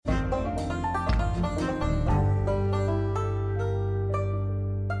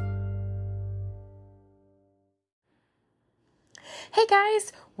Hey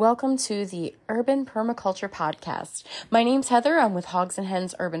guys, welcome to the Urban Permaculture Podcast. My name's Heather. I'm with Hogs and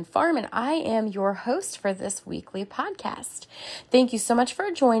Hens Urban Farm, and I am your host for this weekly podcast. Thank you so much for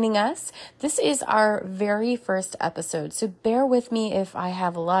joining us. This is our very first episode, so bear with me if I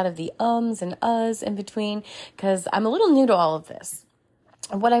have a lot of the ums and uhs in between, because I'm a little new to all of this.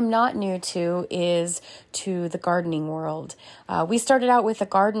 What I'm not new to is to the gardening world. We started out with a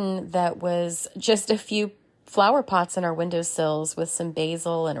garden that was just a few flower pots in our windowsills with some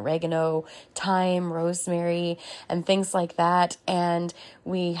basil and oregano, thyme, rosemary, and things like that. And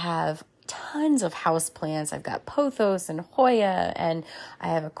we have tons of house plants. I've got pothos and Hoya, and I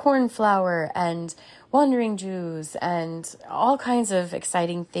have a cornflower and wandering Jews and all kinds of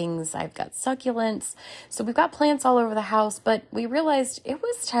exciting things. I've got succulents. So we've got plants all over the house, but we realized it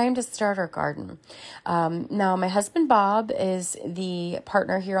was time to start our garden. Now, my husband, Bob, is the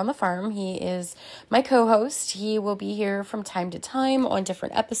partner here on the farm. He is my co-host. He will be here from time to time on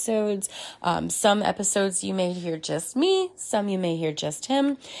different episodes. Some episodes you may hear just me, some you may hear just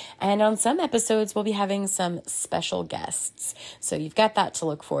him. And on some episodes, we'll be having some special guests. So you've got that to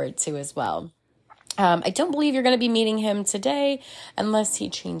look forward to as well. I don't believe you're going to be meeting him today unless he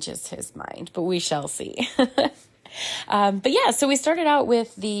changes his mind, but we shall see. So we started out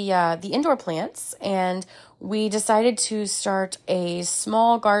with the indoor plants, and we decided to start a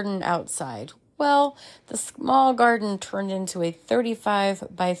small garden outside. Well, the small garden turned into a 35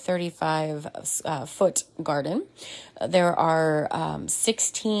 by 35 foot garden. There are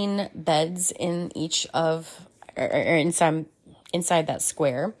 16 beds in each of, or inside that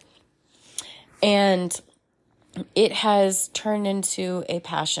square. And it has turned into a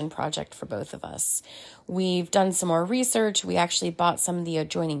passion project for both of us. We've done some more research. We actually bought some of the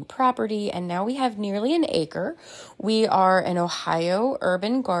adjoining property, and now we have nearly an acre. We are an Ohio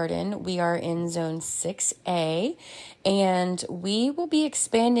urban garden. We are in zone 6A, and we will be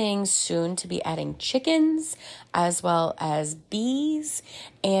expanding soon to be adding chickens as well as bees,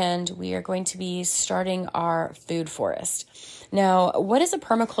 and we are going to be starting our food forest. Now, what is a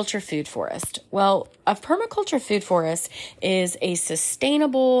permaculture food forest? Well, a permaculture food forest is a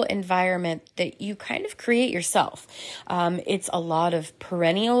sustainable environment that you kind of create yourself. It's a lot of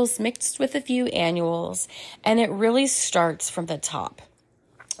perennials mixed with a few annuals, and it really starts from the top.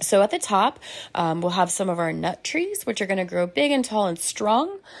 So at the top, we'll have some of our nut trees, which are going to grow big and tall and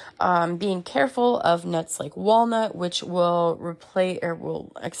strong, being careful of nuts like walnut, which will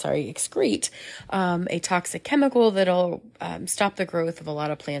excrete a toxic chemical that'll stop the growth of a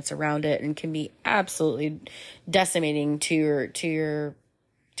lot of plants around it and can be absolutely decimating to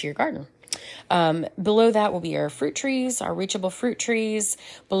your garden. Below that will be our fruit trees, our reachable fruit trees.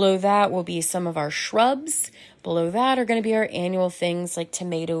 Below that will be some of our shrubs. Below that are going to be our annual things like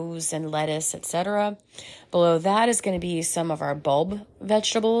tomatoes and lettuce, etc. Below that is going to be some of our bulb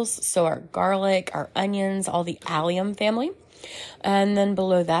vegetables, so our garlic, our onions, all the allium family. And then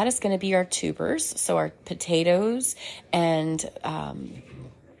below that is going to be our tubers, so our potatoes and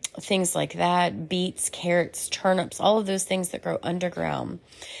things like that, beets, carrots, turnips, all of those things that grow underground.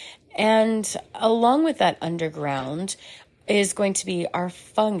 And along with that underground is going to be our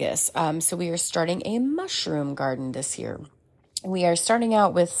fungus. So we are starting a mushroom garden this year. We are starting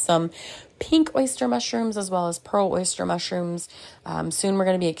out with some pink oyster mushrooms as well as pearl oyster mushrooms. Soon we're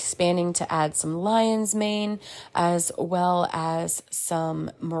going to be expanding to add some lion's mane as well as some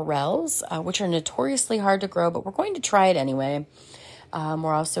morels, which are notoriously hard to grow, but we're going to try it anyway.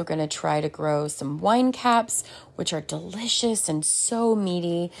 We're also going to try to grow some wine caps, which are delicious and so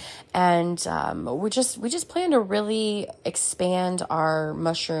meaty. And we just plan to really expand our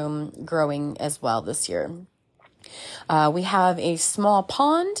mushroom growing as well this year. We have a small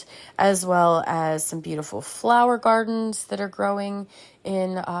pond as well as some beautiful flower gardens that are growing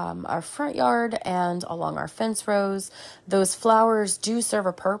in our front yard and along our fence rows. Those flowers do serve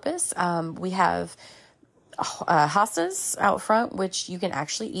a purpose. We have hostas out front, which you can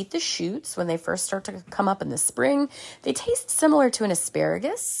actually eat the shoots when they first start to come up in the spring. They taste similar to an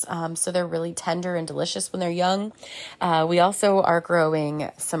asparagus, so they're really tender and delicious when they're young. We also are growing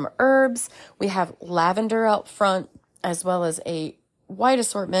some herbs. We have lavender out front as well as a wide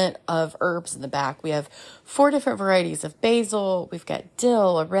assortment of herbs in the back. We have 4 different varieties of basil. We've got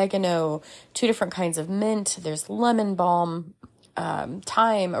dill, oregano, 2 different kinds of mint. There's lemon balm,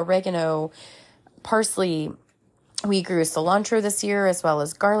 thyme, oregano, parsley. We grew cilantro this year as well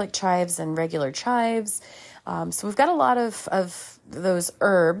as garlic chives and regular chives. So we've got a lot of those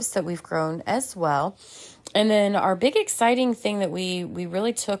herbs that we've grown as well. And then our big exciting thing that we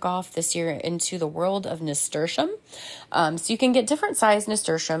really took off this year into the world of nasturtium. So you can get different size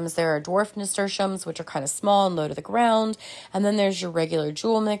nasturtiums. There are dwarf nasturtiums, which are kind of small and low to the ground. And then there's your regular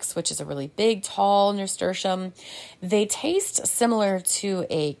jewel mix, which is a really big, tall nasturtium. They taste similar to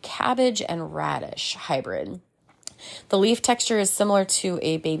a cabbage and radish hybrid. The leaf texture is similar to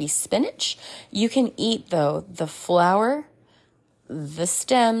a baby spinach. You can eat, though, the flower, the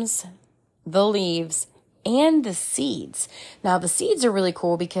stems, the leaves, and the seeds. Now, the seeds are really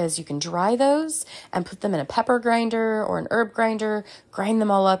cool because you can dry those and put them in a pepper grinder or an herb grinder, grind them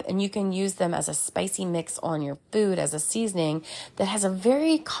all up, and you can use them as a spicy mix on your food as a seasoning that has a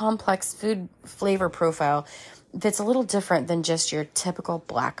very complex food flavor profile that's a little different than just your typical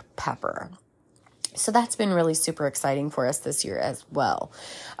black pepper. So that's been really super exciting for us this year as well.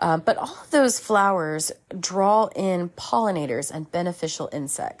 But all of those flowers draw in pollinators and beneficial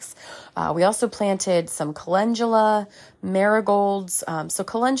insects. We also planted some calendula, marigolds. So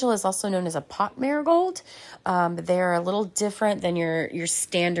calendula is also known as a pot marigold. They're a little different than your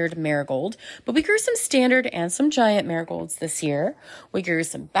standard marigold. But we grew some standard and some giant marigolds this year. We grew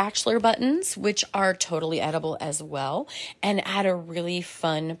some bachelor buttons, which are totally edible as well, and add a really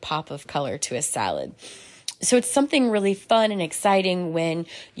fun pop of color to a salad. So it's something really fun and exciting when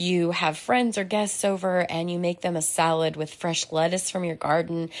you have friends or guests over and you make them a salad with fresh lettuce from your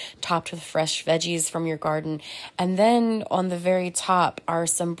garden, topped with fresh veggies from your garden. And then on the very top are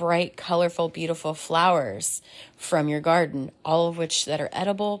some bright, colorful, beautiful flowers from your garden, all of which that are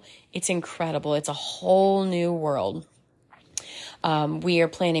edible. It's incredible. It's a whole new world. We are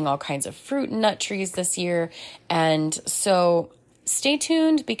planting all kinds of fruit and nut trees this year. And so stay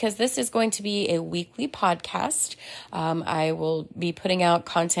tuned because this is going to be a weekly podcast. I will be putting out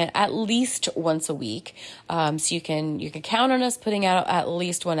content at least once a week. So you can count on us putting out at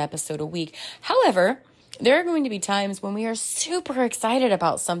least one episode a week. However, there are going to be times when we are super excited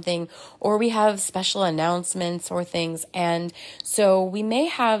about something or we have special announcements or things. And so we may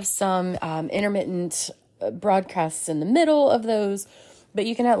have some intermittent broadcasts in the middle of those, but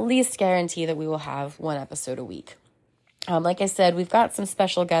you can at least guarantee that we will have one episode a week. Like I said, we've got some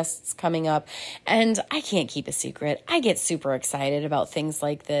special guests coming up, and I can't keep a secret. I get super excited about things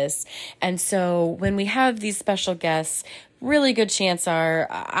like this. And so when we have these special guests, really good chance are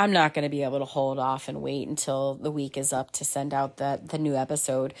I'm not going to be able to hold off and wait until the week is up to send out the new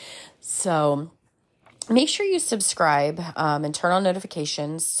episode. So make sure you subscribe and turn on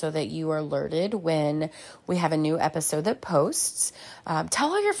notifications so that you are alerted when we have a new episode that posts. Tell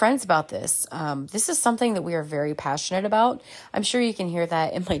all your friends about this. This is something that we are very passionate about. I'm sure you can hear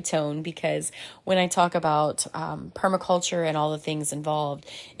that in my tone because when I talk about permaculture and all the things involved,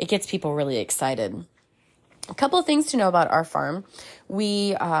 it gets people really excited. A couple of things to know about our farm.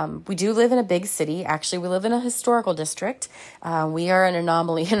 We do live in a big city. Actually, we live in a historical district. We are an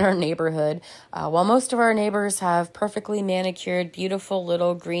anomaly in our neighborhood. While most of our neighbors have perfectly manicured, beautiful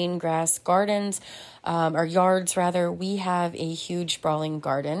little green grass gardens, or yards rather, we have a huge sprawling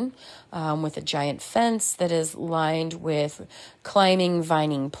garden with a giant fence that is lined with climbing,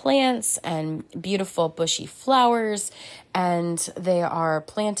 vining plants and beautiful bushy flowers. And they are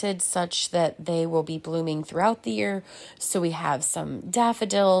planted such that they will be blooming throughout the year. So we have some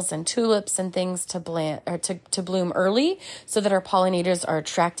daffodils and tulips and things to bloom early so that our pollinators are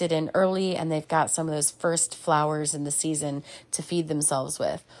attracted in early and they've got some of those first flowers in the season to feed themselves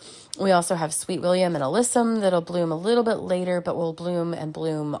with. We also have Sweet William and Alyssum that'll bloom a little bit later, but will bloom and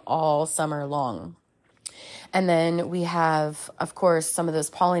bloom all summer long. And then we have, of course, some of those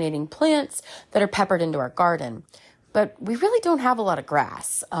pollinating plants that are peppered into our garden. But we really don't have a lot of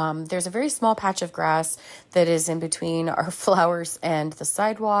grass. There's a very small patch of grass that is in between our flowers and the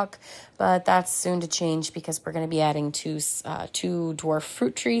sidewalk, but that's soon to change because we're going to be adding two dwarf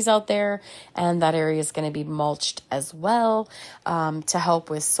fruit trees out there, and that area is going to be mulched as well to help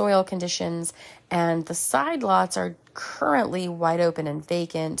with soil conditions. And the side lots are currently wide open and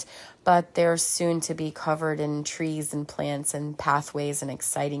vacant, but they're soon to be covered in trees and plants and pathways and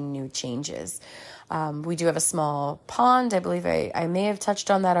exciting new changes. We do have a small pond. I believe I may have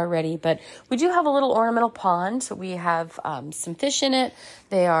touched on that already, but we do have a little ornamental pond. We have some fish in it.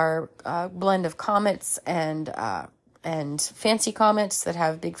 They are a blend of comets and fancy comets that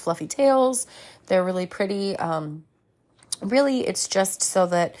have big fluffy tails. They're really pretty. Really, it's just so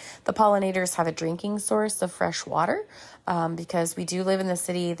that the pollinators have a drinking source of fresh water. Because we do live in the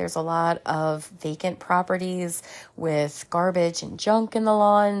city, there's a lot of vacant properties with garbage and junk in the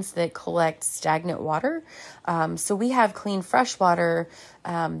lawns that collect stagnant water. So we have clean, fresh water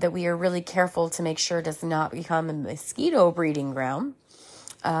that we are really careful to make sure does not become a mosquito breeding ground.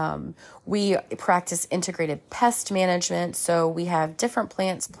 We practice integrated pest management. So we have different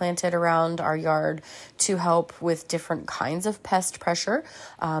plants planted around our yard to help with different kinds of pest pressure.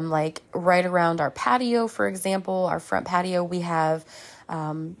 Like right around our patio, for example, our front patio, we have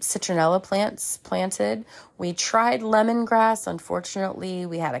citronella plants planted. We tried lemongrass. Unfortunately,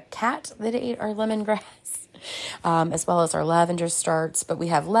 we had a cat that ate our lemongrass. As well as our lavender starts, but we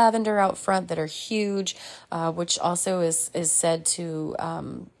have lavender out front that are huge, which also is said to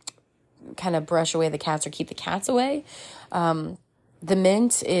kind of brush away the cats or keep the cats away. The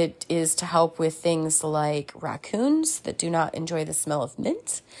mint, it is to help with things like raccoons that do not enjoy the smell of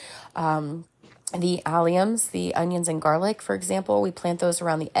mint. The alliums, the onions and garlic, for example, we plant those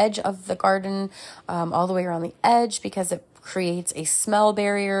around the edge of the garden, all the way around the edge, because it creates a smell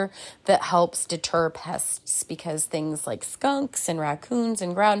barrier that helps deter pests, because things like skunks and raccoons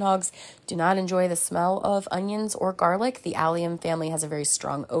and groundhogs do not enjoy the smell of onions or garlic. The allium family has a very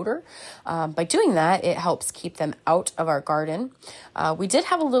strong odor. By doing that, it helps keep them out of our garden. We did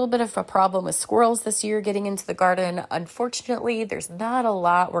have a little bit of a problem with squirrels this year getting into the garden. Unfortunately, there's not a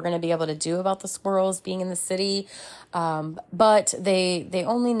lot we're going to be able to do about the squirrels being in the city. But they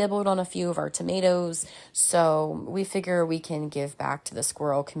only nibbled on a few of our tomatoes, so we figure we can give back to the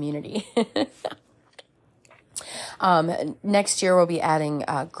squirrel community. Next year we'll be adding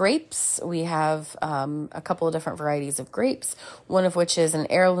grapes. We have a couple of different varieties of grapes, one of which is an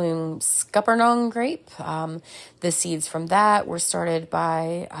heirloom Scuppernong grape. The seeds from that were started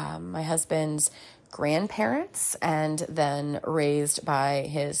by my husband's grandparents and then raised by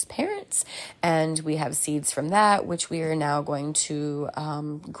his parents, and we have seeds from that which we are now going to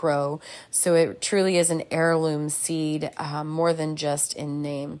grow. So it truly is an heirloom seed, more than just in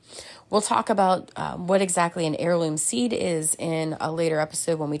name. We'll talk about what exactly an heirloom seed is in a later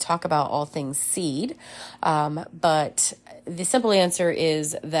episode when we talk about all things seed, but the simple answer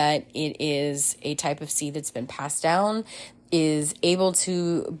is that it is a type of seed that's been passed down, is able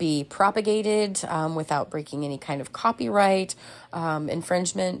to be propagated without breaking any kind of copyright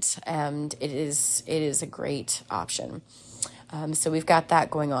infringement, and it is a great option. So we've got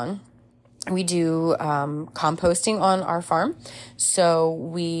that going on. We do composting on our farm. So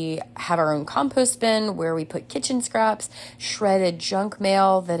we have our own compost bin where we put kitchen scraps, shredded junk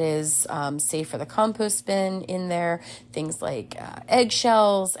mail that is safe for the compost bin in there, things like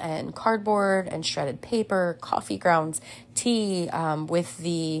eggshells and cardboard and shredded paper, coffee grounds, tea, with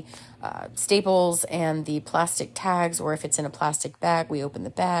the staples and the plastic tags, or if it's in a plastic bag, we open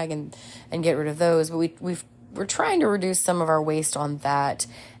the bag and get rid of those. But we're trying to reduce some of our waste on that,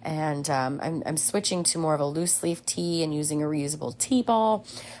 and I'm switching to more of a loose leaf tea and using a reusable tea ball.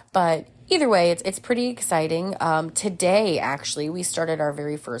 But either way, it's pretty exciting. Today, actually, we started our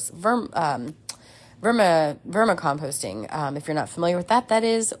very first vermicomposting. If you're not familiar with that, that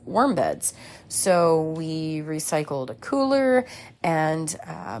is worm beds. So we recycled a cooler and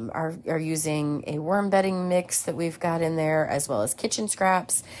are using a worm bedding mix that we've got in there, as well as kitchen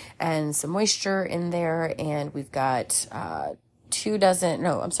scraps and some moisture in there. And we've got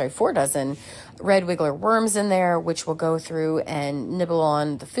 4 dozen red wiggler worms in there, which will go through and nibble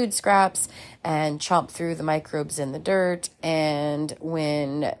on the food scraps and chomp through the microbes in the dirt. And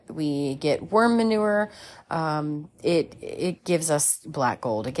when we get worm manure, it gives us black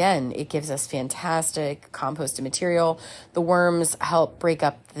gold. Again, it gives us fantastic composted material. The worms help break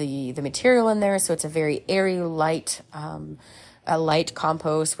up the material in there, so it's a very airy, light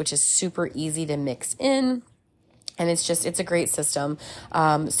compost, which is super easy to mix in. And it's a great system.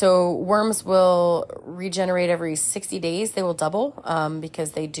 So worms will regenerate every 60 days. They will double,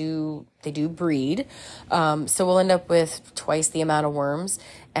 because they do breed. So we'll end up with twice the amount of worms.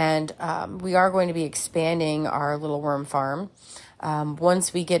 And we are going to be expanding our little worm farm.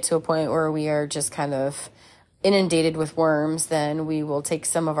 Once we get to a point where we are just kind of inundated with worms, then we will take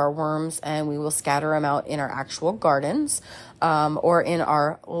some of our worms and we will scatter them out in our actual gardens, or in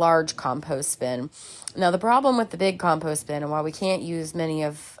our large compost bin. Now, the problem with the big compost bin, and while we can't use many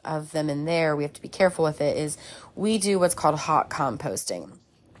of them in there, we have to be careful with it, is we do what's called hot composting.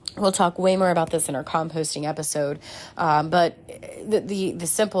 We'll talk way more about this in our composting episode, but the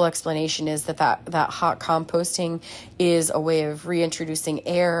simple explanation is that hot composting is a way of reintroducing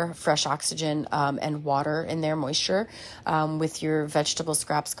air, fresh oxygen, and water in their moisture, with your vegetable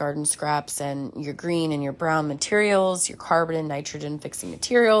scraps, garden scraps, and your green and your brown materials, your carbon and nitrogen fixing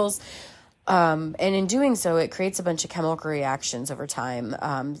materials. And in doing so, it creates a bunch of chemical reactions over time.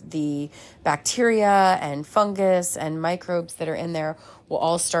 The bacteria and fungus and microbes that are in there will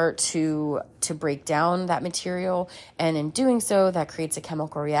all start to break down that material. And in doing so, that creates a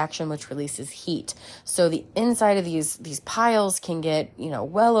chemical reaction, which releases heat. So the inside of these piles can get,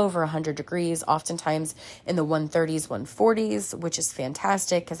 well over 100 degrees, oftentimes in the 130s, 140s, which is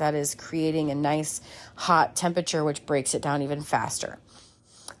fantastic because that is creating a nice hot temperature, which breaks it down even faster.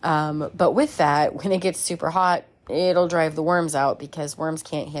 But with that, when it gets super hot, it'll drive the worms out because worms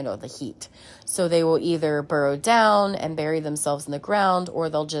can't handle the heat. So they will either burrow down and bury themselves in the ground, or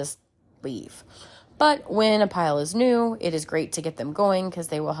they'll just leave. But when a pile is new, it is great to get them going because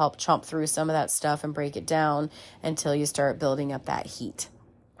they will help chomp through some of that stuff and break it down until you start building up that heat.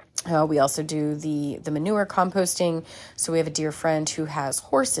 We also do the manure composting. So we have a dear friend who has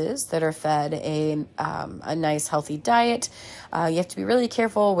horses that are fed a nice healthy diet. You have to be really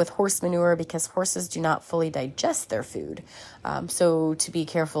careful with horse manure because horses do not fully digest their food. So to be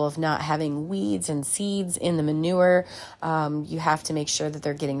careful of not having weeds and seeds in the manure, you have to make sure that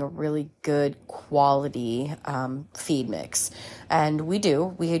they're getting a really good quality feed mix. And we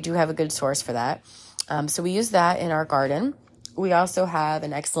do have a good source for that. So we use that in our garden. We also have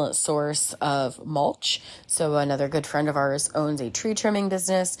an excellent source of mulch. So another good friend of ours owns a tree trimming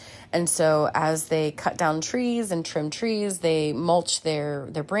business. And so as they cut down trees and trim trees, they mulch their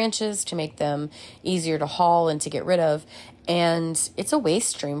branches to make them easier to haul and to get rid of. And it's a waste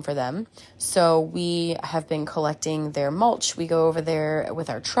stream for them. So we have been collecting their mulch. We go over there with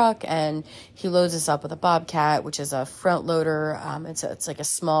our truck and he loads us up with a Bobcat, which is a front loader. It's like a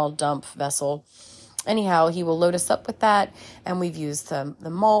small dump vessel. Anyhow, he will load us up with that, and we've used the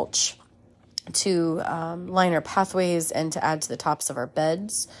mulch to line our pathways and to add to the tops of our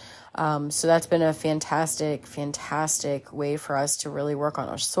beds. So that's been a fantastic way for us to really work on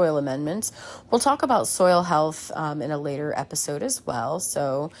our soil amendments. We'll talk about soil health in a later episode as well,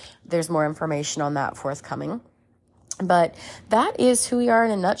 so there's more information on that forthcoming. But that is who we are in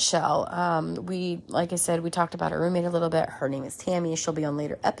a nutshell. Like I said, we talked about our roommate a little bit. Her name is Tammy. She'll be on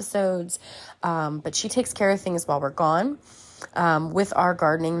later episodes. But she takes care of things while we're gone. With our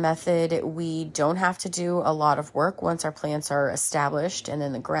gardening method, we don't have to do a lot of work once our plants are established and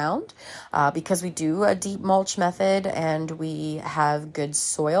in the ground, because we do a deep mulch method and we have good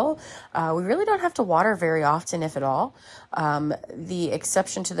soil. We really don't have to water very often, if at all. The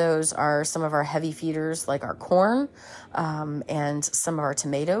exception to those are some of our heavy feeders like our corn, and some of our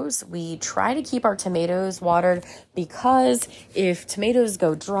tomatoes. We try to keep our tomatoes watered because if tomatoes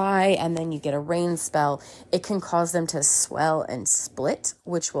go dry and then you get a rain spell, it can cause them to swell and split,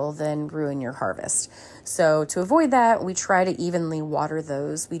 which will then ruin your harvest. So to avoid that, we try to evenly water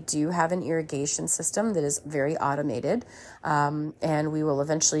those. We do have an irrigation system that is very automated, and we will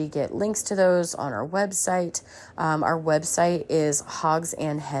eventually get links to those on our website. Our website is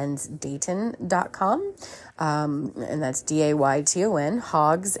hogsandhensdayton.com, and that's DAYTON,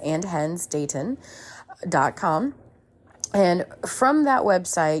 hogsandhensdayton.com. And from that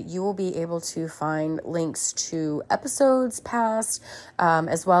website, you will be able to find links to episodes past,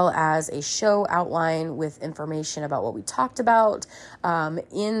 as well as a show outline with information about what we talked about.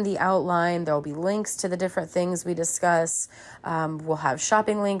 In the outline, there will be links to the different things we discuss. We'll have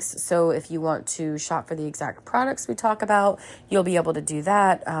shopping links. So if you want to shop for the exact products we talk about, you'll be able to do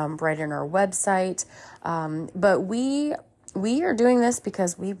that right in our website. But we are doing this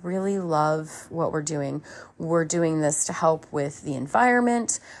because we really love what we're doing. We're doing this to help with the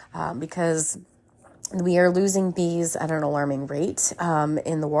environment, because we are losing bees at an alarming rate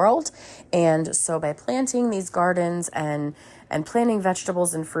in the world. And so by planting these gardens and planting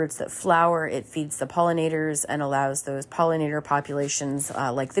vegetables and fruits that flower, it feeds the pollinators and allows those pollinator populations,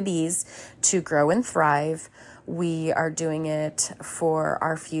 like the bees, to grow and thrive. We are doing it for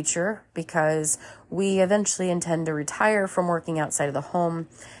our future because we eventually intend to retire from working outside of the home,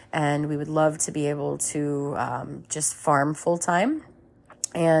 and we would love to be able to just farm full time.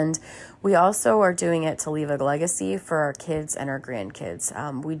 And we also are doing it to leave a legacy for our kids and our grandkids.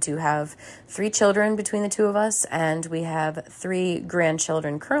 We do have 3 children between the two of us, and we have 3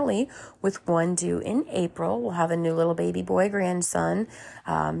 grandchildren currently, with one due in April. We'll have a new little baby boy grandson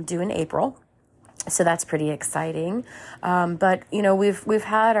due in April. So that's pretty exciting. But we've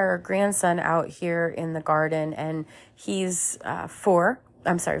had our grandson out here in the garden, and he's 4.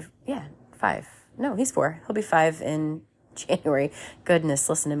 I'm sorry. Yeah, 5. No, he's 4. He'll be 5 in January. Goodness,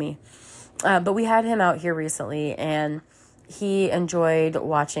 listen to me. But we had him out here recently, and he enjoyed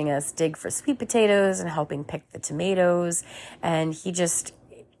watching us dig for sweet potatoes and helping pick the tomatoes. And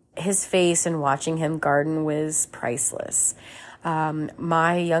his face and watching him garden was priceless.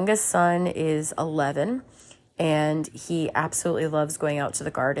 My youngest son is 11, and he absolutely loves going out to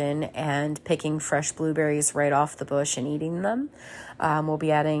the garden and picking fresh blueberries right off the bush and eating them. We'll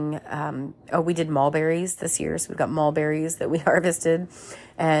be adding, we did mulberries this year, so we've got mulberries that we harvested,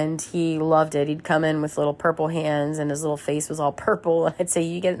 and he loved it. He'd come in with little purple hands, and his little face was all purple. I'd say,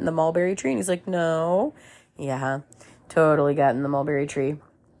 "You get in the mulberry tree?" And he's like, "No." Yeah, totally got in the mulberry tree.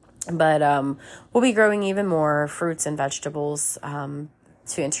 But we'll be growing even more fruits and vegetables to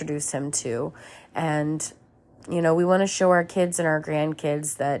introduce him to. And, we want to show our kids and our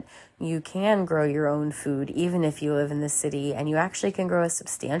grandkids that you can grow your own food, even if you live in the city, and you actually can grow a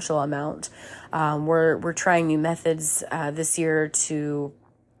substantial amount. We're trying new methods this year to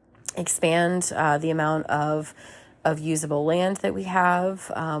expand the amount of usable land that we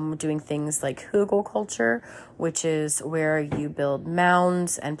have, doing things like hugelkultur, which is where you build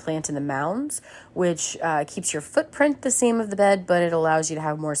mounds and plant in the mounds, which keeps your footprint the same of the bed, but it allows you to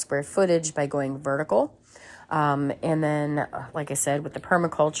have more square footage by going vertical. And then, like I said, with the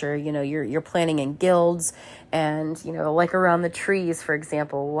permaculture, you're planting in guilds, and, like around the trees, for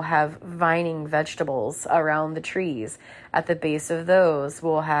example, we'll have vining vegetables around the trees. At the base of those,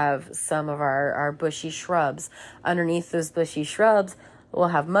 we'll have some of our bushy shrubs. Underneath those bushy shrubs, we'll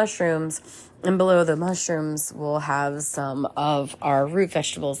have mushrooms, and below the mushrooms, we'll have some of our root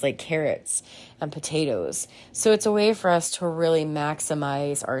vegetables like carrots and potatoes. So it's a way for us to really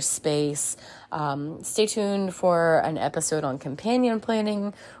maximize our space. Stay tuned for an episode on companion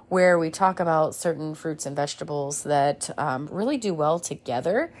planting, where we talk about certain fruits and vegetables that really do well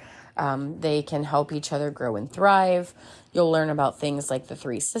together. They can help each other grow and thrive. You'll learn about things like the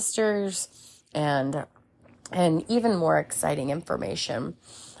three sisters and even more exciting information.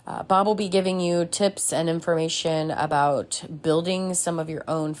 Bob will be giving you tips and information about building some of your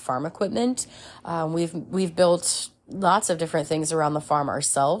own farm equipment. We've built lots of different things around the farm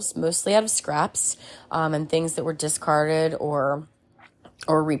ourselves, mostly out of scraps and things that were discarded or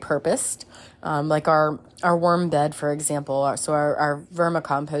repurposed, like our worm bed, for example. So our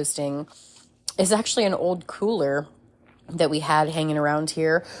vermicomposting is actually an old cooler that we had hanging around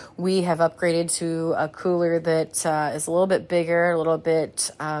here. We have upgraded to a cooler that is a little bit bigger, a little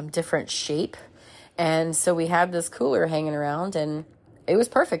bit different shape. And so we have this cooler hanging around, and it was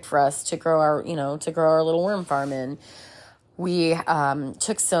perfect for us to grow our little worm farm in. We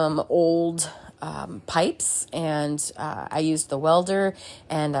took some old pipes, and I used the welder,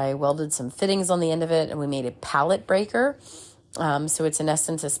 and I welded some fittings on the end of it, and we made a pallet breaker. So it's in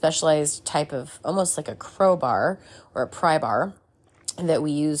essence a specialized type of, almost like a crowbar or a pry bar, that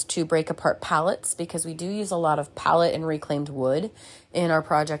we use to break apart pallets, because we do use a lot of pallet and reclaimed wood in our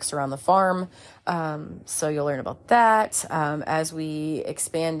projects around the farm. So you'll learn about that. As we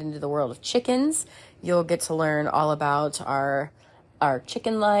expand into the world of chickens, you'll get to learn all about our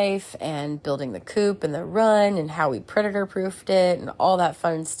chicken life and building the coop and the run and how we predator proofed it and all that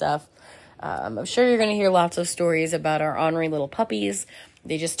fun stuff. I'm sure you're going to hear lots of stories about our ornery little puppies.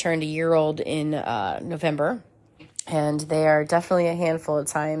 They just turned a year old in November, and they are definitely a handful at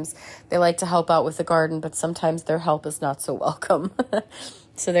times. They like to help out with the garden, but sometimes their help is not so welcome.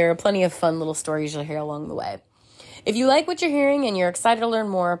 So there are plenty of fun little stories you'll hear along the way. If you like what you're hearing and you're excited to learn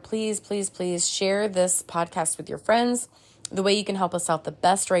more, please, please, please share this podcast with your friends. The way you can help us out the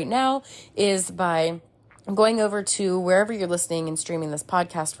best right now is by going over to wherever you're listening and streaming this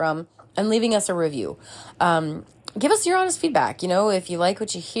podcast from and leaving us a review. Give us your honest feedback. If you like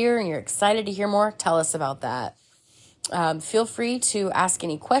what you hear and you're excited to hear more, tell us about that. Feel free to ask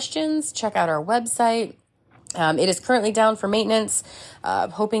any questions. Check out our website. It is currently down for maintenance.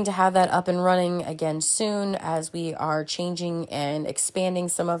 Hoping to have that up and running again soon, as we are changing and expanding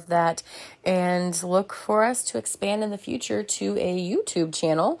some of that, and look for us to expand in the future to a YouTube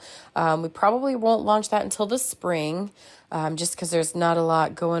channel. We probably won't launch that until the spring, just because there's not a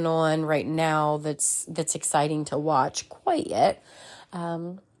lot going on right now that's exciting to watch quite yet.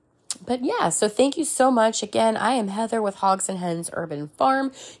 But yeah, so thank you so much. Again, I am Heather with Hogs and Hens Urban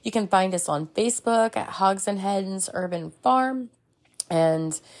Farm. You can find us on Facebook at Hogs and Hens Urban Farm.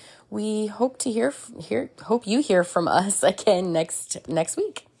 And we hope to hope you hear from us again next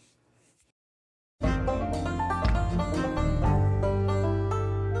week.